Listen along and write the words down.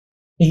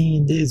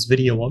In this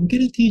video, I'm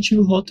gonna teach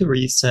you how to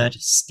reset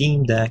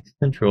Steam Deck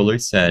controller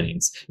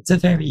settings. It's a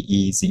very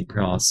easy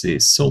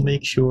process, so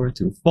make sure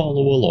to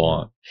follow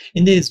along.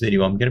 In this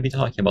video, I'm gonna be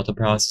talking about the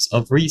process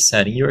of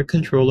resetting your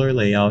controller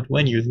layout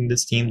when using the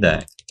Steam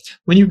Deck.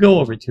 When you go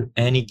over to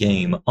any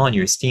game on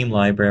your Steam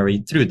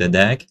library through the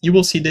deck, you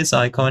will see this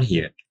icon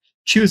here.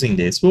 Choosing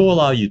this will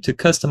allow you to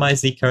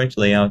customize the current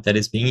layout that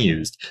is being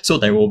used, so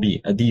there will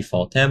be a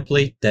default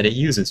template that it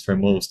uses for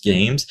most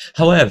games.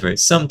 However,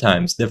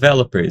 sometimes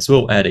developers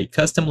will add a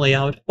custom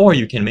layout, or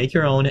you can make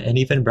your own and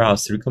even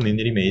browse through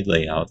community-made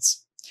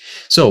layouts.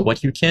 So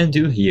what you can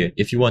do here,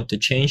 if you want to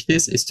change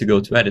this, is to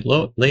go to Edit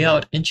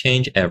Layout and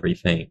change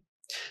everything.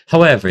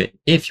 However,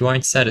 if you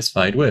aren't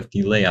satisfied with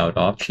the layout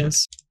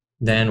options,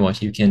 then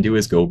what you can do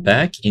is go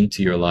back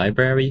into your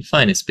library,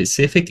 find a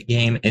specific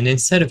game, and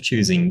instead of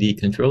choosing the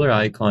controller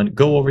icon,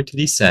 go over to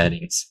the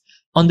settings.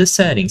 On the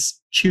settings,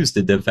 choose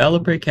the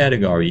developer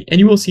category, and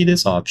you will see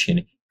this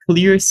option,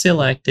 Clear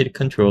Selected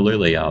Controller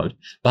Layout.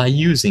 By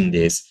using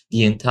this,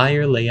 the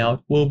entire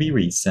layout will be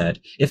reset,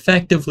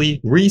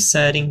 effectively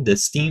resetting the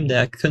Steam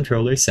Deck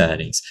controller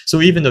settings.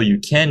 So even though you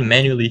can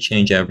manually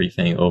change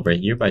everything over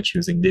here by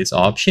choosing this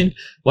option,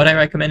 what I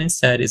recommend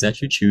instead is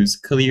that you choose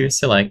Clear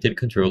Selected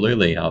Controller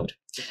Layout.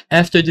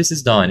 After this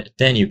is done,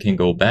 then you can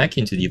go back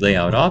into the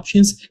layout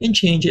options and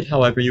change it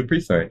however you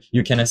prefer.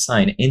 You can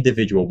assign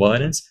individual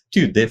buttons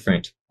to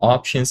different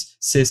options,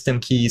 system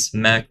keys,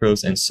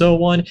 macros, and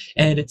so on,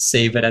 and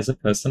save it as a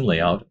custom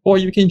layout, or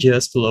you can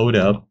just load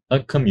up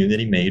a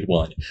community-made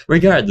one.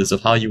 Regardless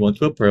of how you want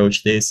to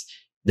approach this,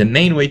 the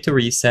main way to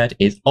reset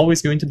is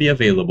always going to be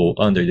available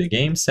under the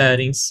game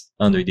settings,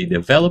 under the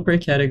developer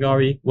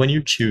category, when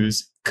you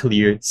choose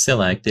Clear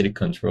Selected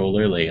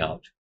Controller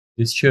Layout.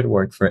 This should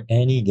work for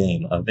any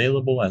game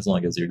available as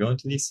long as you're going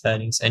to these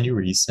settings and you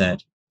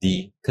reset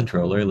the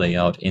controller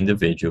layout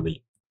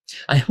individually.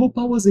 I hope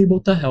I was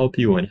able to help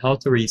you on how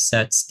to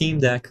reset Steam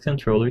Deck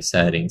controller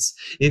settings.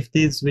 If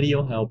this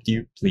video helped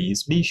you,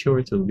 please be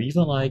sure to leave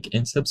a like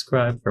and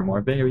subscribe for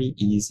more very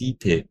easy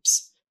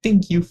tips.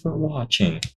 Thank you for watching.